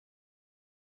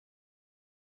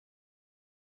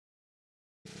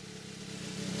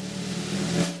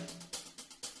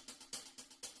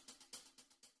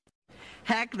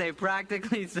Heck, they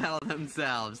practically sell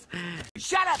themselves.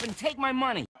 Shut up and take my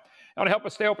money. Want to help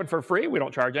us stay open for free? We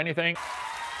don't charge anything.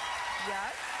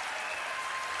 Yes.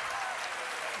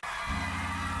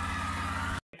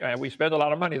 We spend a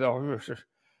lot of money, though.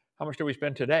 How much do we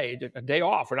spend today? A day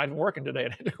off. We're not even working today.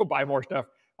 I had to go buy more stuff.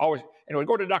 Always. Anyway,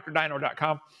 go to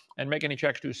drdino.com and make any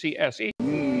checks to CSE.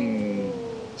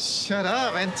 Shut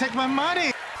up and take my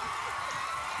money.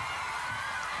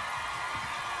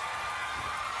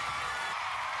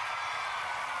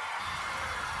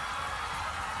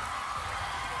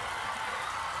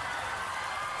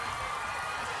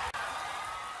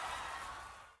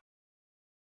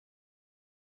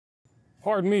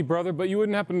 Pardon me, brother, but you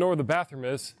wouldn't happen to know where the bathroom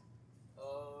is?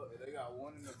 They got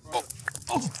one in the front.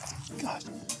 Oh, God.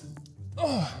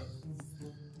 Oh.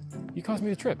 You caused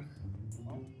me to trip.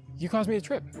 You caused me to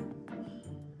trip.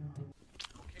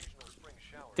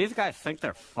 These guys think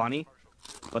they're funny,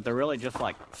 but they're really just,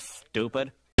 like,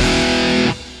 stupid.